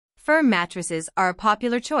Firm mattresses are a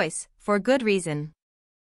popular choice, for good reason.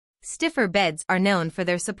 Stiffer beds are known for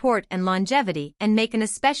their support and longevity and make an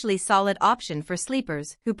especially solid option for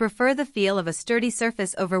sleepers who prefer the feel of a sturdy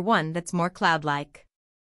surface over one that's more cloud-like.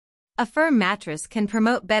 A firm mattress can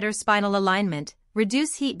promote better spinal alignment,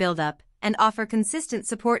 reduce heat buildup, and offer consistent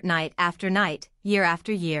support night after night, year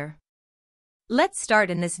after year. Let's start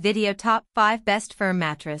in this video top 5 best firm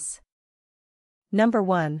mattress. Number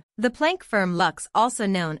 1. The Plank Firm Luxe, also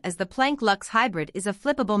known as the Plank Luxe Hybrid, is a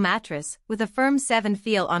flippable mattress with a firm 7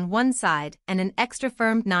 feel on one side and an extra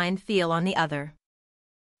firm 9 feel on the other.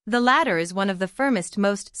 The latter is one of the firmest,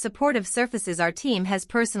 most supportive surfaces our team has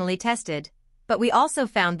personally tested, but we also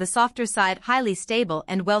found the softer side highly stable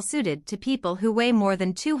and well-suited to people who weigh more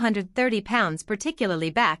than 230 pounds, particularly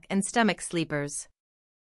back and stomach sleepers.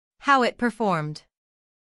 How it performed.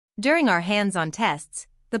 During our hands-on tests,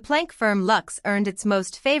 the Plank Firm Luxe earned its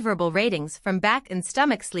most favorable ratings from back and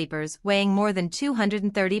stomach sleepers weighing more than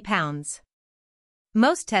 230 pounds.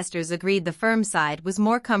 Most testers agreed the firm side was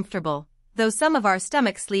more comfortable, though some of our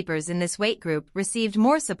stomach sleepers in this weight group received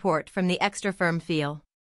more support from the extra firm feel.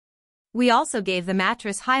 We also gave the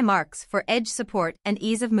mattress high marks for edge support and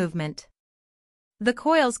ease of movement. The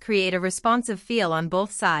coils create a responsive feel on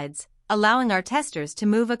both sides, allowing our testers to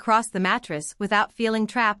move across the mattress without feeling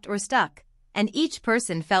trapped or stuck, and each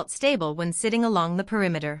person felt stable when sitting along the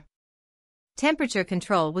perimeter. Temperature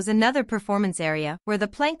control was another performance area where the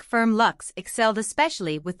Plank Firm Luxe excelled,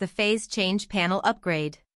 especially with the phase change panel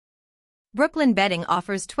upgrade. Brooklyn Bedding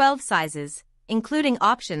offers 12 sizes, including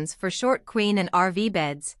options for short queen and RV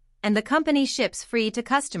beds, and the company ships free to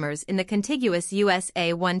customers in the contiguous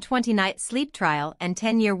USA 120-night sleep trial and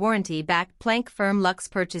 10-year warranty-backed Plank Firm Luxe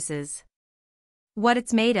purchases. What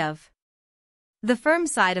it's made of. The firm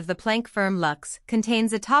side of the Plank Firm Luxe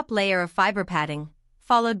contains a top layer of fiber padding,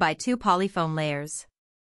 followed by 2 polyfoam layers.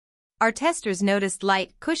 Our testers noticed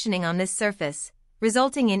light cushioning on this surface,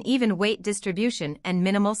 resulting in even weight distribution and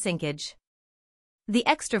minimal sinkage. The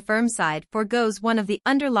extra firm side forgoes one of the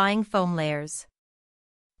underlying foam layers.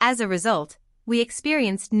 As a result, we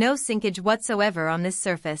experienced no sinkage whatsoever on this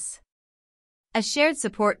surface. A shared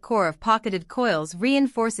support core of pocketed coils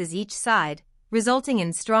reinforces each side, resulting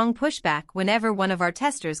in strong pushback whenever one of our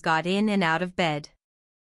testers got in and out of bed.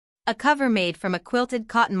 A cover made from a quilted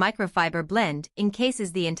cotton microfiber blend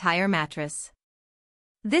encases the entire mattress.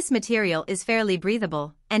 This material is fairly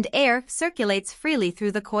breathable, and air circulates freely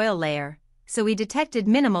through the coil layer, so we detected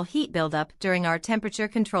minimal heat buildup during our temperature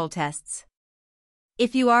control tests.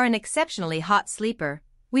 If you are an exceptionally hot sleeper,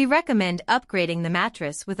 we recommend upgrading the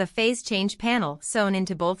mattress with a phase change panel sewn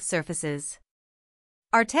into both surfaces.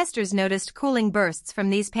 Our testers noticed cooling bursts from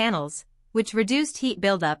these panels, which reduced heat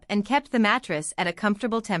buildup and kept the mattress at a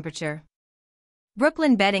comfortable temperature.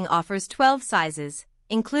 Brooklyn Bedding offers 12 sizes,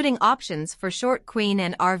 including options for short queen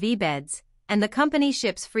and RV beds, and the company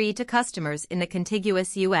ships free to customers in the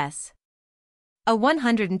contiguous U.S. A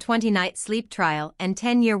 120-night sleep trial and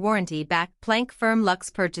 10-year warranty-backed Plank Firm Luxe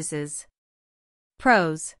purchases.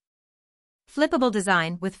 Pros. Flippable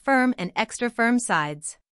design with firm and extra firm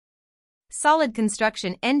sides. Solid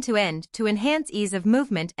construction end-to-end to enhance ease of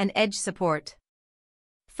movement and edge support.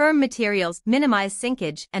 Firm materials minimize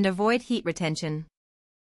sinkage and avoid heat retention.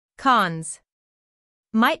 Cons.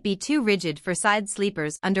 Might be too rigid for side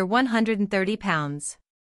sleepers under 130 pounds.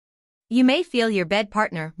 You may feel your bed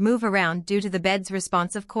partner move around due to the bed's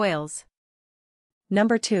responsive coils.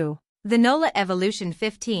 Number 2. The Nolah Evolution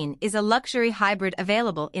 15 is a luxury hybrid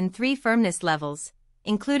available in 3 firmness levels,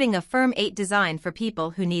 including a firm 8 design for people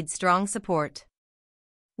who need strong support.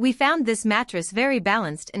 We found this mattress very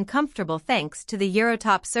balanced and comfortable thanks to the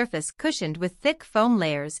Eurotop surface cushioned with thick foam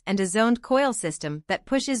layers and a zoned coil system that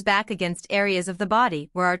pushes back against areas of the body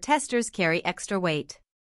where our testers carry extra weight.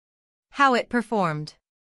 How it performed.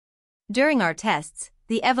 During our tests,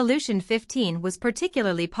 the Evolution 15 was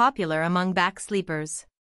particularly popular among back sleepers.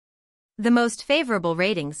 The most favorable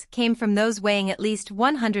ratings came from those weighing at least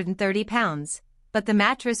 130 pounds, but the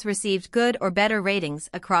mattress received good or better ratings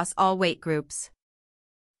across all weight groups.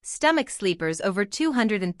 Stomach sleepers over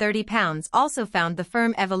 230 pounds also found the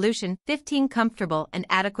Firm Evolution 15 comfortable and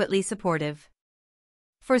adequately supportive.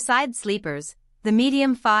 For side sleepers, the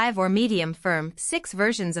medium 5 or medium firm 6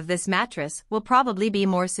 versions of this mattress will probably be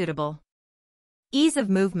more suitable. Ease of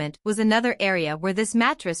movement was another area where this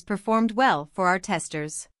mattress performed well for our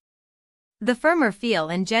testers. The firmer feel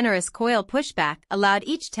and generous coil pushback allowed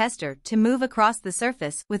each tester to move across the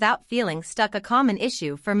surface without feeling stuck, a common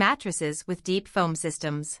issue for mattresses with deep foam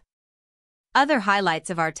systems. Other highlights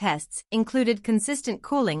of our tests included consistent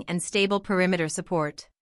cooling and stable perimeter support.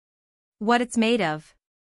 What it's made of.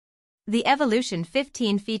 The Evolution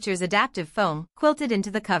 15 features adaptive foam quilted into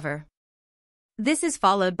the cover. This is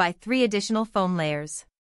followed by 3 additional foam layers.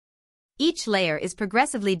 Each layer is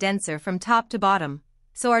progressively denser from top to bottom,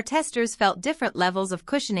 so our testers felt different levels of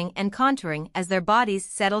cushioning and contouring as their bodies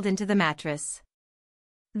settled into the mattress.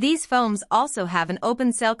 These foams also have an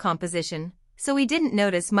open cell composition, so we didn't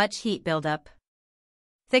notice much heat buildup.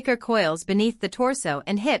 Thicker coils beneath the torso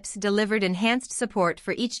and hips delivered enhanced support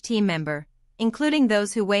for each team member, including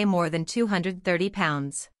those who weigh more than 230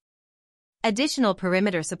 pounds. Additional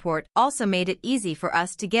perimeter support also made it easy for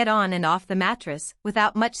us to get on and off the mattress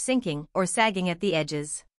without much sinking or sagging at the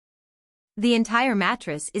edges. The entire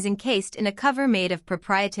mattress is encased in a cover made of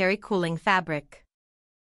proprietary cooling fabric.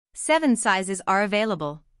 7 sizes are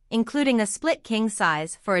available, including a split king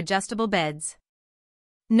size for adjustable beds.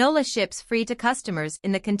 Nolah ships free to customers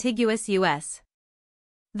in the contiguous U.S.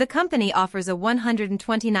 The company offers a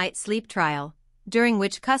 120-night sleep trial, during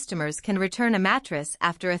which customers can return a mattress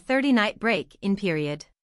after a 30-night break-in period.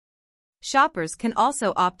 Shoppers can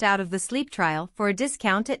also opt out of the sleep trial for a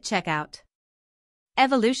discount at checkout.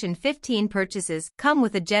 Evolution 15 purchases come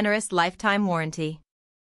with a generous lifetime warranty.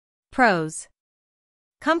 Pros: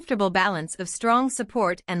 comfortable balance of strong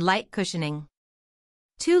support and light cushioning.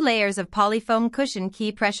 2 layers of polyfoam cushion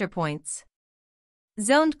key pressure points.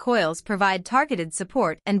 Zoned coils provide targeted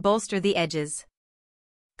support and bolster the edges.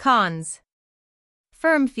 Cons: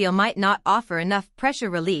 firm feel might not offer enough pressure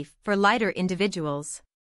relief for lighter individuals.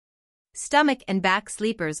 Stomach and back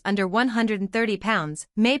sleepers under 130 pounds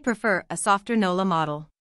may prefer a softer Nolah model.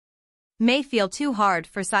 May feel too hard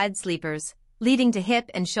for side sleepers, leading to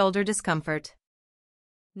hip and shoulder discomfort.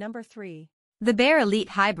 Number 3. The Bear Elite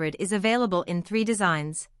Hybrid is available in 3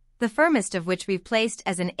 designs, the firmest of which we've placed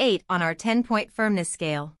as an 8 on our 10-point firmness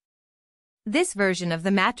scale. This version of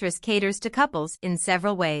the mattress caters to couples in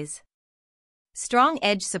several ways. Strong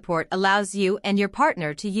edge support allows you and your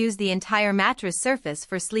partner to use the entire mattress surface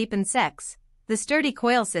for sleep and sex. The sturdy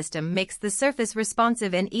coil system makes the surface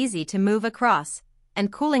responsive and easy to move across, and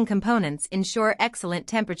cooling components ensure excellent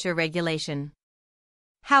temperature regulation.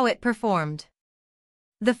 How it performed.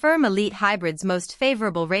 The Firm Elite Hybrid's most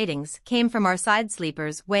favorable ratings came from our side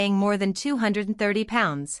sleepers weighing more than 230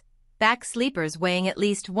 pounds, back sleepers weighing at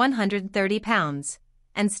least 130 pounds,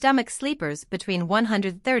 and stomach sleepers between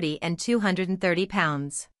 130 and 230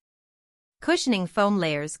 pounds. Cushioning foam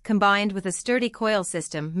layers combined with a sturdy coil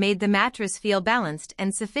system made the mattress feel balanced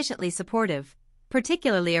and sufficiently supportive,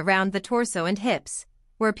 particularly around the torso and hips,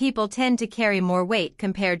 where people tend to carry more weight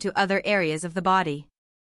compared to other areas of the body.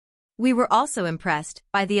 We were also impressed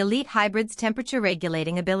by the Elite Hybrid's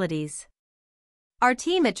temperature-regulating abilities. Our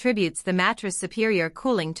team attributes the mattress' superior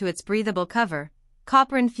cooling to its breathable cover,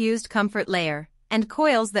 copper-infused comfort layer, and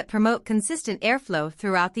coils that promote consistent airflow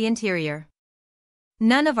throughout the interior.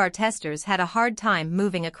 None of our testers had a hard time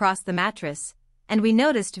moving across the mattress, and we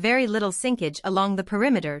noticed very little sinkage along the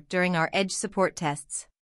perimeter during our edge support tests.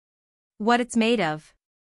 What it's made of.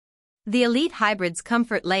 The Elite Hybrid's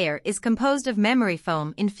comfort layer is composed of memory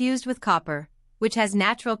foam infused with copper, which has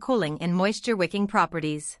natural cooling and moisture-wicking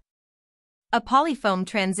properties. A polyfoam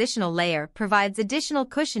transitional layer provides additional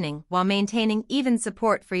cushioning while maintaining even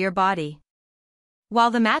support for your body. While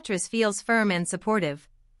the mattress feels firm and supportive,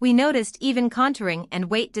 we noticed even contouring and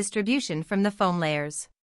weight distribution from the foam layers.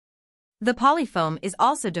 The polyfoam is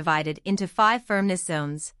also divided into 5 firmness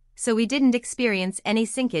zones, so we didn't experience any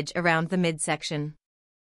sinkage around the midsection.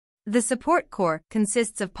 The support core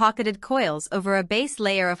consists of pocketed coils over a base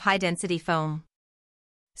layer of high-density foam.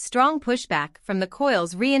 Strong pushback from the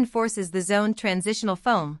coils reinforces the zoned transitional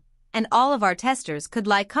foam, and all of our testers could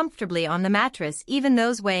lie comfortably on the mattress, even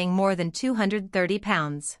those weighing more than 230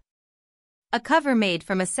 pounds. A cover made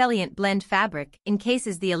from a Celliant blend fabric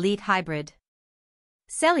encases the Elite Hybrid.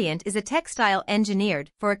 Celliant is a textile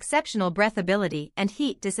engineered for exceptional breathability and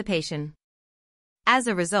heat dissipation. As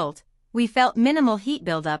a result, we felt minimal heat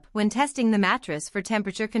buildup when testing the mattress for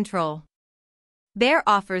temperature control. Bear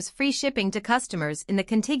offers free shipping to customers in the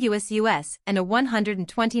contiguous U.S. and a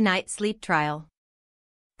 120-night sleep trial.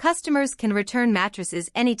 Customers can return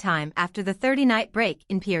mattresses anytime after the 30-night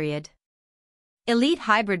break-in period. Elite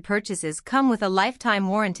Hybrid purchases come with a lifetime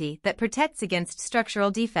warranty that protects against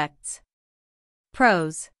structural defects.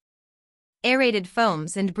 Pros: aerated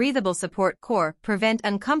foams and breathable support core prevent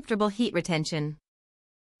uncomfortable heat retention.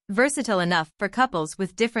 Versatile enough for couples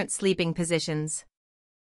with different sleeping positions.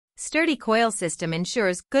 Sturdy coil system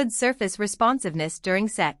ensures good surface responsiveness during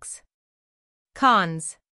sex.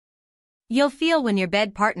 Cons: you'll feel when your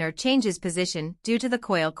bed partner changes position due to the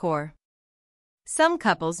coil core. Some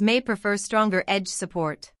couples may prefer stronger edge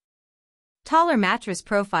support. Taller mattress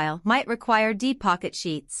profile might require deep pocket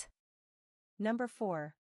sheets. Number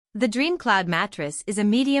 4. The DreamCloud mattress is a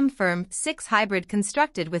medium firm 6 hybrid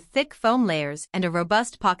constructed with thick foam layers and a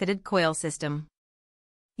robust pocketed coil system.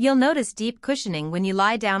 You'll notice deep cushioning when you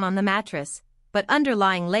lie down on the mattress, but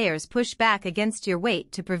underlying layers push back against your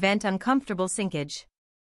weight to prevent uncomfortable sinkage.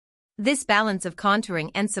 This balance of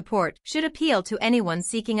contouring and support should appeal to anyone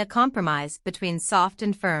seeking a compromise between soft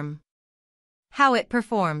and firm. How it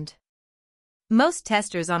performed. Most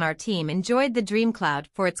testers on our team enjoyed the DreamCloud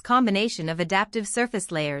for its combination of adaptive surface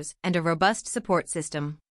layers and a robust support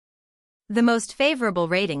system. The most favorable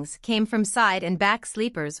ratings came from side and back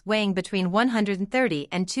sleepers weighing between 130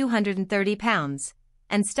 and 230 pounds,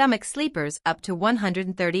 and stomach sleepers up to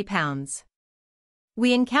 130 pounds.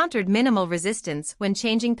 We encountered minimal resistance when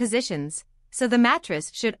changing positions, so the mattress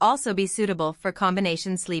should also be suitable for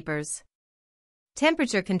combination sleepers.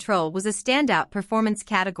 Temperature control was a standout performance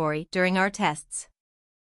category during our tests.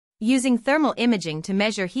 Using thermal imaging to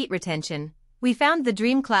measure heat retention, we found the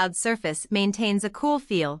DreamCloud surface maintains a cool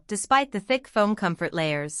feel despite the thick foam comfort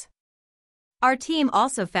layers. Our team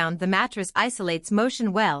also found the mattress isolates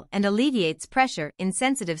motion well and alleviates pressure in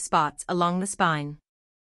sensitive spots along the spine.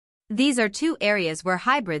 These are two areas where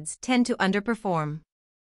hybrids tend to underperform.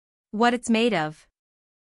 What it's made of.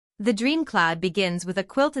 The DreamCloud begins with a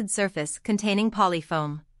quilted surface containing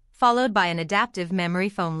polyfoam, followed by an adaptive memory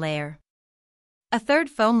foam layer. A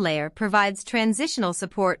third foam layer provides transitional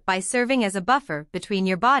support by serving as a buffer between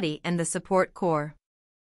your body and the support core.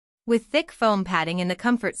 With thick foam padding in the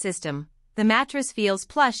comfort system, the mattress feels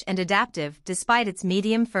plush and adaptive despite its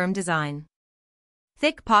medium firm design.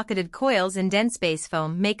 Thick pocketed coils and dense base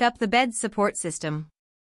foam make up the bed's support system.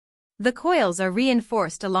 The coils are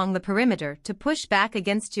reinforced along the perimeter to push back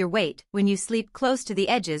against your weight when you sleep close to the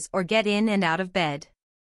edges or get in and out of bed.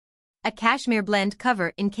 A cashmere blend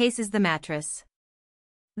cover encases the mattress.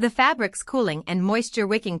 The fabric's cooling and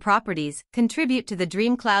moisture-wicking properties contribute to the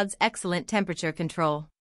DreamCloud's excellent temperature control.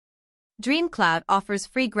 DreamCloud offers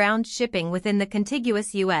free ground shipping within the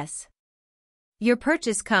contiguous U.S. Your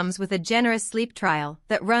purchase comes with a generous sleep trial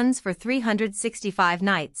that runs for 365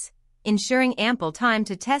 nights, ensuring ample time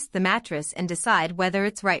to test the mattress and decide whether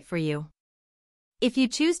it's right for you. If you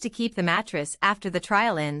choose to keep the mattress after the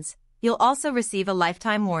trial ends, you'll also receive a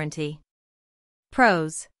lifetime warranty.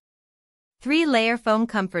 Pros. 3-layer foam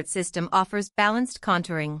comfort system offers balanced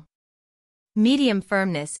contouring. Medium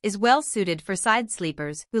firmness is well suited for side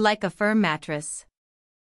sleepers who like a firm mattress.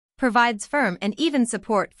 Provides firm and even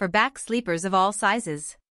support for back sleepers of all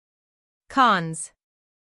sizes. Cons.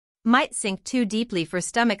 Might sink too deeply for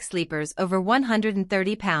stomach sleepers over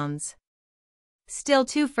 130 pounds. Still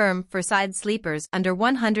too firm for side sleepers under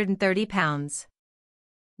 130 pounds.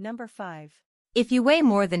 Number 5. If you weigh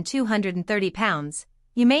more than 230 pounds,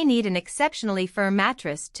 you may need an exceptionally firm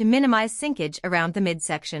mattress to minimize sinkage around the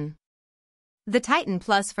midsection. The Titan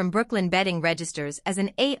Plus from Brooklyn Bedding registers as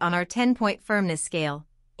an 8 on our 10-point firmness scale,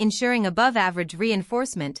 ensuring above-average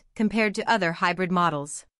reinforcement compared to other hybrid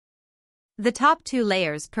models. The top 2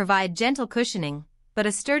 layers provide gentle cushioning, but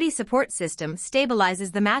a sturdy support system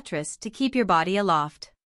stabilizes the mattress to keep your body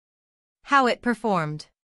aloft. How it performed.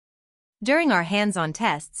 During our hands-on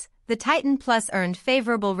tests, the Titan Plus earned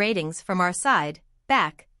favorable ratings from our side,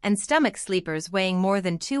 back, and stomach sleepers weighing more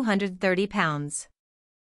than 230 pounds.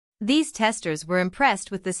 These testers were impressed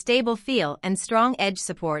with the stable feel and strong edge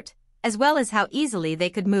support, as well as how easily they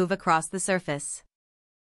could move across the surface.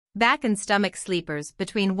 Back and stomach sleepers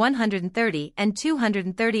between 130 and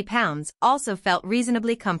 230 pounds also felt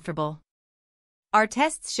reasonably comfortable. Our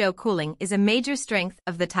tests show cooling is a major strength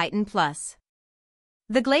of the Titan Plus.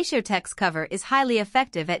 The GlacierTex cover is highly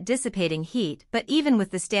effective at dissipating heat, but even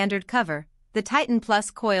with the standard cover, the Titan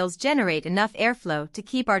Plus coils generate enough airflow to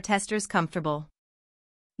keep our testers comfortable.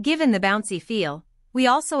 Given the bouncy feel, we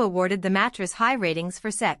also awarded the mattress high ratings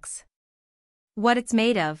for sex. What it's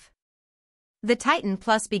made of. The Titan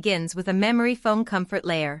Plus begins with a memory foam comfort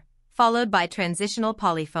layer, followed by transitional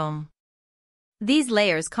polyfoam. These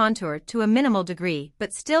layers contour to a minimal degree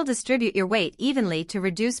but still distribute your weight evenly to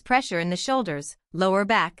reduce pressure in the shoulders, lower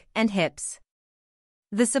back, and hips.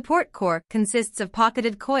 The support core consists of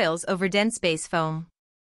pocketed coils over dense base foam.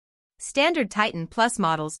 Standard Titan Plus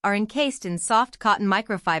models are encased in soft cotton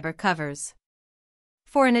microfiber covers.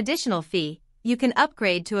 For an additional fee, you can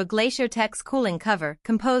upgrade to a GlacierTex cooling cover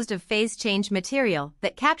composed of phase-change material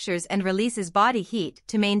that captures and releases body heat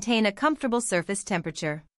to maintain a comfortable surface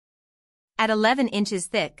temperature. At 11 inches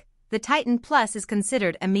thick, the Titan Plus is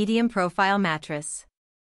considered a medium-profile mattress.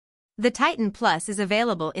 The Titan Plus is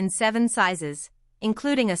available in 7 sizes,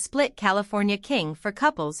 including a split California King for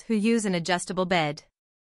couples who use an adjustable bed.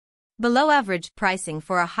 Below average pricing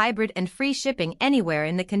for a hybrid and free shipping anywhere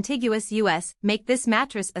in the contiguous US make this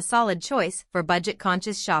mattress a solid choice for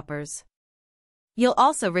budget-conscious shoppers. You'll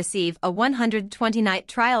also receive a 120-night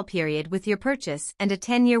trial period with your purchase and a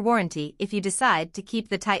 10-year warranty if you decide to keep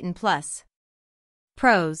the Titan Plus.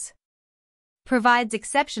 Pros: provides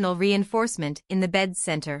exceptional reinforcement in the bed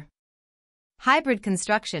center. Hybrid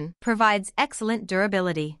construction provides excellent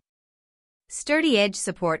durability. Sturdy edge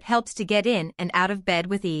support helps to get in and out of bed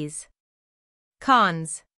with ease.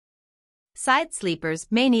 Cons: side sleepers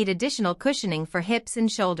may need additional cushioning for hips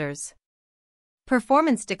and shoulders.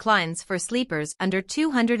 Performance declines for sleepers under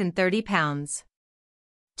 230 pounds.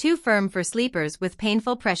 Too firm for sleepers with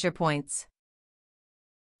painful pressure points.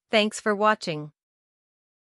 Thanks for watching.